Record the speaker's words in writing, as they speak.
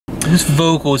Those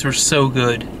vocals were so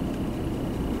good.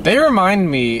 They remind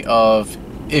me of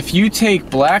if you take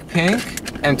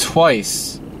BlackPink and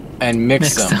Twice and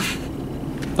mix them.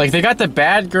 Like they got the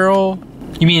bad girl.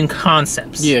 You mean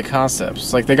concepts? Yeah,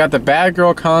 concepts. Like they got the bad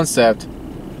girl concept,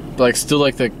 but like still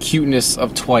like the cuteness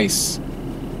of Twice.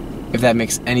 If that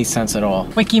makes any sense at all.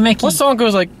 Weki Meki. What song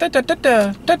goes like da da da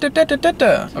da da da da da da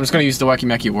da? I'm just gonna use the Weki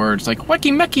Meki words like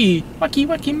Weki Meki, Weki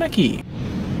Weki Meki.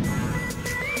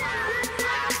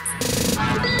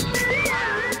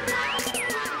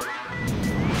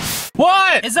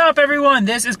 What is up, everyone?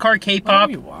 This is CarKpop. What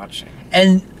are you watching?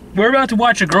 And we're about to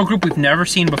watch a girl group we've never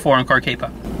seen before on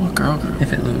CarKpop. What girl group?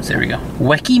 If it loses, there we go.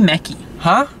 Weki Meki.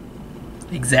 Huh?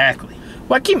 Exactly.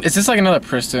 Weki, is this like another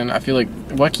person? I feel like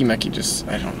Weki Meki just,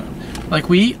 I don't know. Like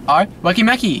we are Weki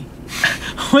Meki.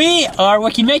 We are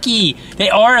Weki Meki. They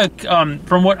are,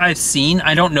 from what I've seen,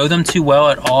 I don't know them too well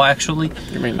at all, actually.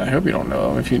 I mean, I hope you don't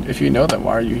know them. If you know them,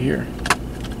 why are you here?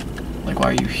 Like,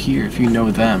 why are you here if you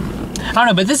know them? I don't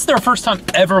know, but this is their first time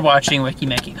ever watching Weki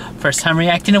Meki. First time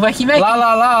reacting to Weki Meki. La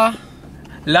la la.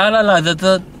 La la la.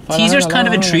 The teasers kind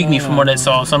of intrigued me from what I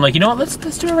saw, so I'm like, you know what?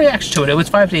 Let's do a reaction to it. It was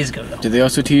 5 days ago, though. Did they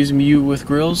also tease you with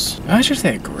grills? I should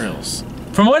say grills.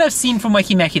 From what I've seen from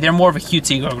Weki Meki, they're more of a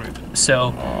cutesy girl group.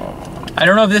 So, I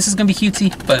don't know if this is gonna be cutesy,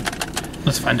 but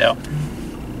let's find out.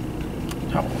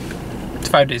 How old? It's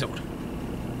 5 days old.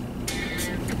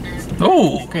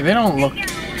 Oh! Okay, they don't look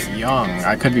young.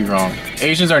 I could be wrong.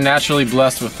 Asians are naturally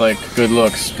blessed with like good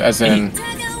looks, as in.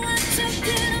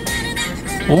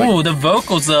 Oh, the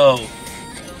vocals though.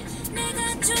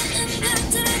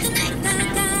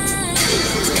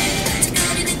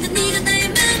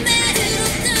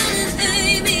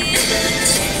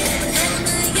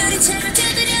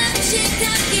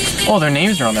 Oh, their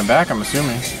names are on their back, I'm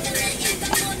assuming.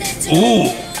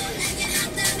 Ooh.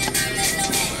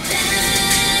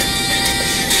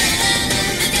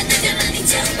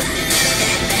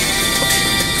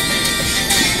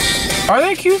 Are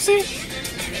they cutesy?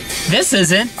 This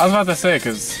isn't. I was about to say,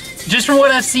 because... Just from what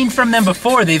I've seen from them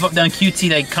before, they've done cutesy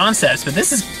like concepts, but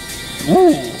this is...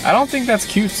 Ooh. I don't think that's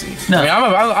cutesy. No. I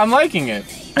mean, I'm liking it.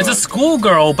 It's a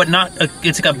schoolgirl, but not a,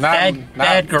 it's like a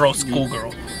bad girl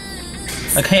schoolgirl.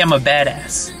 Like, hey, I'm a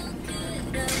badass.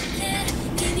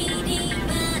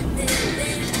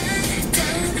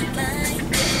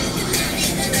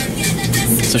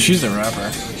 So she's a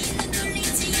rapper.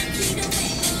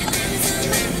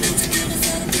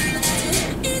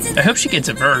 I hope she gets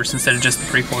a verse instead of just the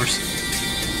pre-chorus.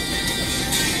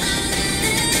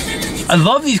 I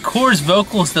love these chorus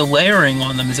vocals, the layering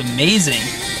on them is amazing.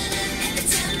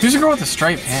 Who's the girl with the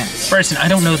striped pants? Bryson, I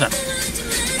don't know them.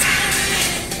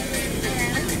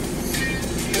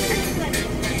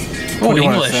 What do you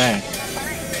English. want to say?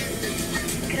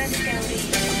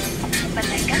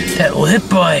 That lip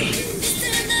bite.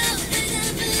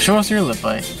 Show us your lip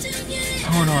bite.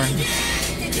 Hold on.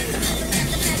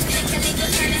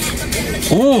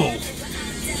 Ooh.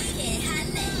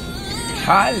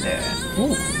 Hi there.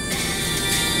 Ooh.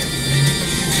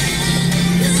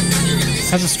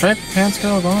 Has the striped pants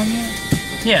girl gone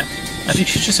yet? Yeah, I think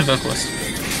she's just a vocalist.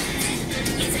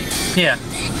 Yeah.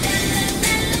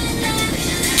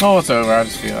 Oh, it's over. I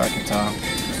just feel I can tell.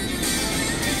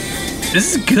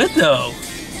 This is good though.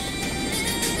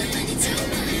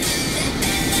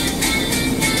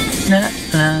 Na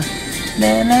na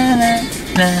na na na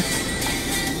na.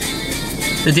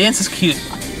 The dance is cute.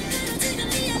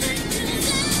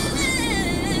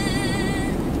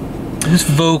 Those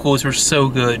vocals were so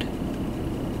good.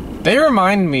 They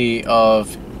remind me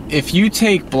of if you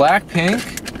take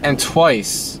BlackPink and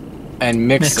Twice and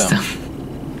mix them.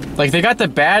 Like they got the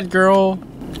bad girl.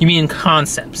 You mean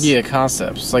concepts? Yeah,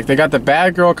 concepts. Like they got the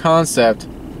bad girl concept,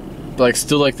 but like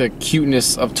still like the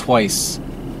cuteness of Twice.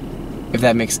 If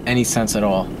that makes any sense at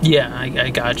all. Yeah,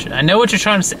 I got you. I know what you're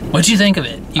trying to say. What'd you think of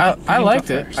it? I liked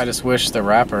it. I just wish the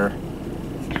rapper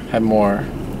had more.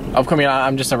 Upcoming,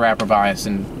 I'm just a rapper bias,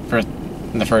 and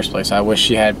in the first place, I wish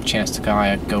she had a chance to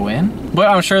kind of go in. But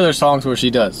I'm sure there's songs where she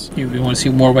does. You want to see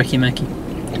more Weki Meki?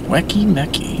 Weki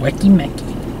Meki. Weki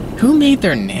Meki. Who made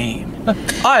their name?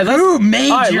 Let's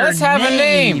have a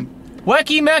name.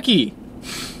 Weki Meki.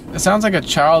 It sounds like a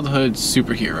childhood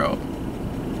superhero.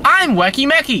 I'm Weki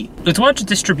Meki. Let's watch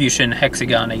distribution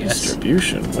hexagon, I guess.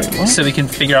 Distribution? Wait, what? So we can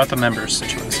figure out the members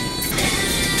situation.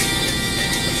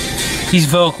 These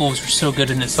vocals are so good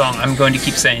in this song. I'm going to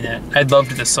keep saying that. I loved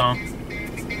this song.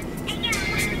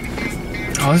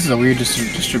 Oh, this is a weird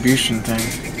distribution thing.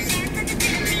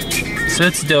 So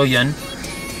it's Do-yeon.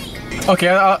 Okay,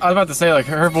 I was about to say, like,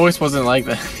 her voice wasn't like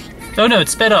that. Oh no,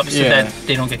 it's sped up so that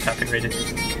they don't get copyrighted.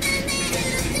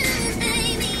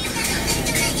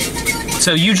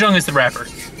 So Yoo-jung is the rapper.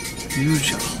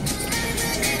 Yoo-jung.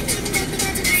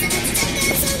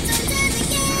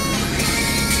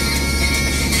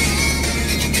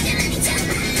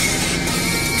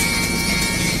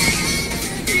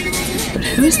 But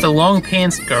who's the long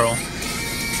pants girl?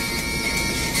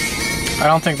 I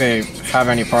don't think they have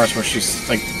any parts where she's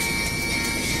like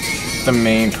the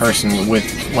main person with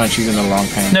when she's in the long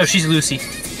pants. No, she's Lucy.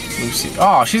 Lucy.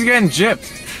 Oh, she's getting gypped.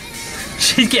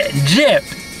 She's getting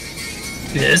gypped.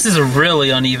 Yeah, this is a really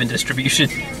uneven distribution.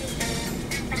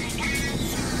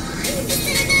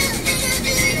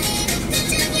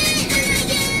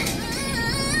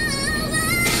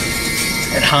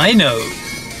 At high note,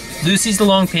 Lucy's the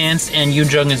long pants and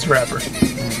Yoo-jung is the rapper.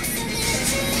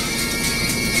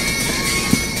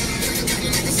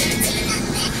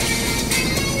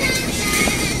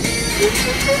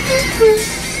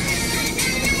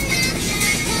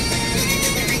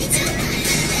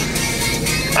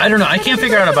 I don't know. I can't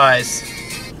figure out a bias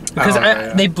because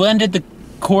they blended the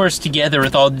chorus together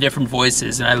with all the different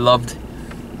voices, and I loved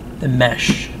the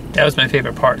mesh. That was my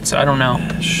favorite part. So I don't know.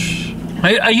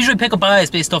 I usually pick a bias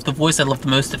based off the voice I love the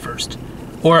most at first,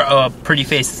 or a pretty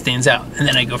face that stands out, and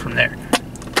then I go from there.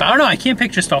 But I don't know. I can't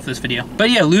pick just off this video.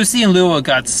 But yeah, Lucy and Lua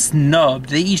got snubbed.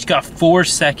 They each got 4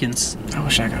 seconds. I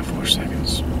wish I got 4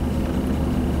 seconds.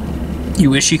 You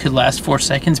wish you could last 4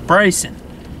 seconds, Bryson.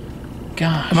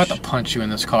 Gosh. I'm about to punch you in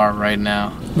this car right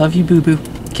now. Love you, boo boo.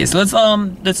 Okay, so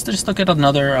let's just look at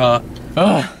another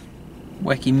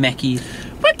Weki Meki.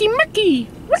 Weki Meki.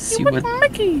 See what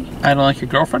I Don't Like Your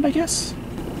Girlfriend, I guess.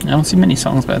 I don't see many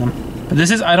songs by them. But this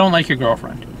is I Don't Like Your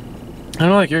Girlfriend. I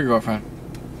don't like your girlfriend.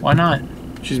 Why not?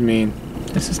 She's mean.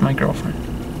 This is my girlfriend.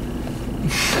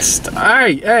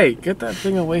 Hey, get that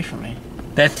thing away from me.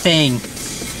 That thing.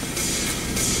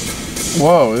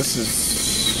 Whoa, this is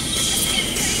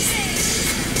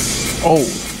old,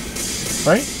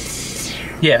 right?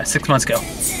 Yeah, 6 months ago.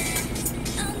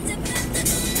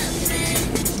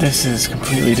 This is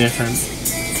completely different.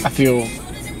 I feel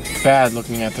bad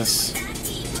looking at this.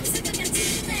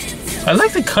 I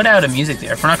like the cutout of music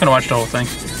there. If we're not gonna watch the whole thing.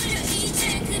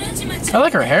 I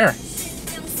like her hair.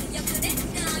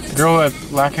 The girl with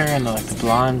black hair and the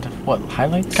blonde, what,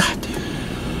 highlights? God.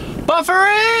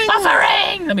 Buffering!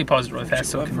 Buffering! Let me pause it really fast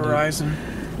so I can Verizon.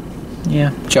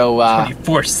 Yeah.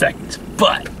 24 seconds.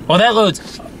 But while that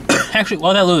loads, actually,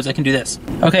 while that loads, I can do this.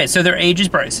 Okay, so their age is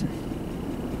Bryson.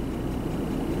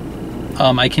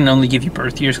 I can only give you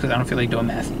birth years because I don't feel like doing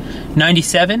math.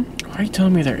 97. Why are you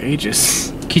telling me their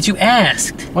ages? Because you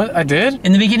asked. What? I did?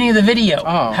 In the beginning of the video.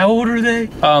 Oh. How old are they?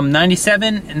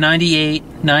 97, 98,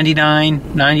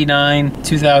 99, 99,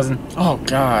 2000. Oh,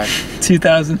 God.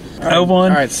 2000. All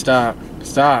 01. Alright, stop.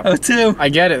 Stop. 02. I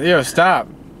get it. Yo, stop.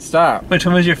 Stop. Which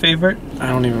one was your favorite? I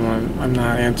don't even want. I'm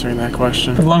not answering that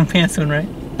question. The long pants one, right?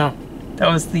 No. That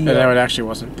was the. No, it actually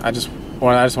wasn't. I just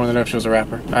wanted to know if she was a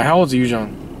rapper. How old's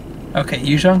Yoo-jung? Okay,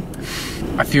 Yoo-jung.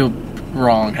 I feel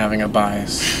wrong having a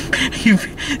bias.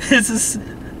 This is.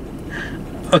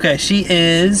 Okay, she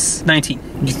is 19.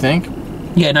 You think?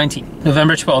 Yeah, 19.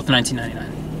 November 12th,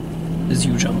 1999. Is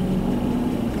Yoo-jung.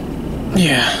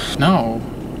 Yeah. No.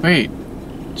 Wait.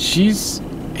 She's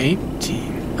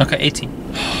 18. Okay, 18.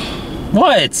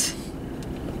 What?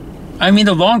 I mean,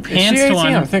 the long pants is she 18?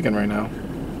 one. I'm thinking right now.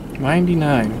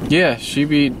 99. Yeah, she'd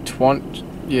be 20.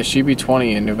 Yeah, she'd be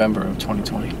 20 in November of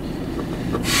 2020.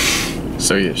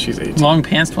 So yeah, she's 18. Long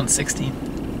pants one's 16.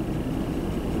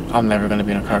 I'm never gonna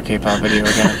be in a CarKpop video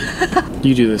again.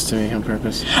 You do this to me on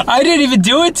purpose. I didn't even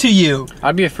do it to you.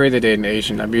 I'd be afraid to date an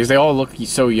Asian because they all look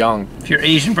so young. If you're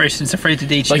Asian, Bryson's afraid to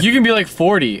date you. Like you can be like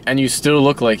 40 and you still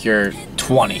look like you're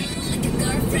 20.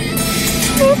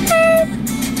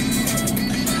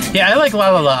 Yeah, I like La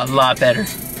La La a lot better.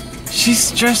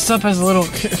 She's dressed up as a little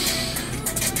kid.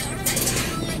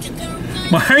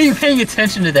 Why are you paying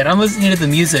attention to that? I'm listening to the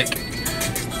music.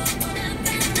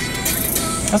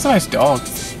 That's a nice dog.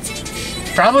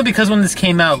 Probably because when this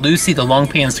came out, Lucy, the long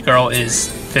pants girl, is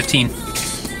 15.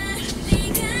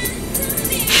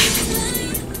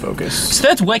 Focus. So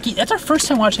that's Weki. That's our first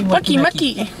time watching Weki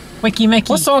Meki. Weki Meki.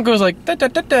 What song goes like da da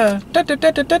da da da da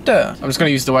da da da? I'm just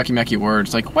gonna use the Weki Meki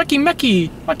words like Weki Meki,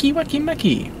 Weki Weki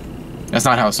Meki. That's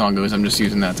not how a song goes. I'm just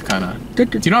using that to kind of. Do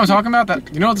you know what I'm talking about?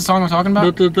 That you know what the song I'm talking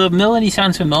about? The melody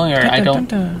sounds familiar. I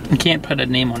can't put a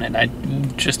name on it. I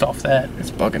just off that.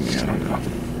 It's bugging me. I don't know.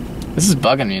 This is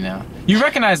bugging me now. You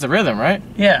recognize the rhythm, right?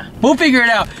 Yeah. We'll figure it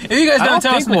out. If you guys don't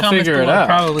tell us in the comments below,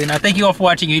 probably not. Thank you all for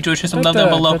watching. If you enjoyed, show some love down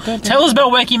below. Tell us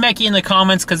about Weki Meki in the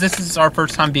comments, because this is our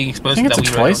first time being exposed to that. It's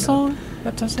a Twice song?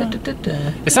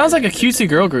 It sounds like a cutesy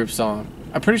girl group song.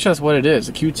 I'm pretty sure that's what it is.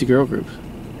 A cutesy girl group.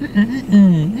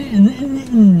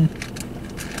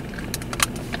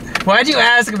 Why'd you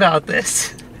ask about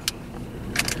this?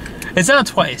 It's not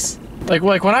twice. Like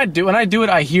when I do it,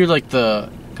 I hear like the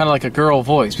kind of like a girl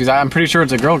voice because I'm pretty sure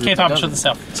it's a girl group. K-pop show this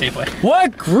out safely.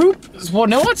 What group? Well,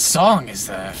 no, what song is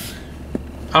that?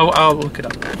 I'll look it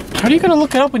up. How are you gonna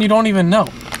look it up when you don't even know?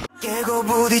 깨고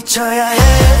부딪혀야 해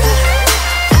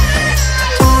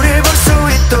우릴 볼 수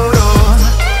있도록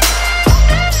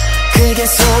크게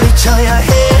소리쳐야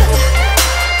해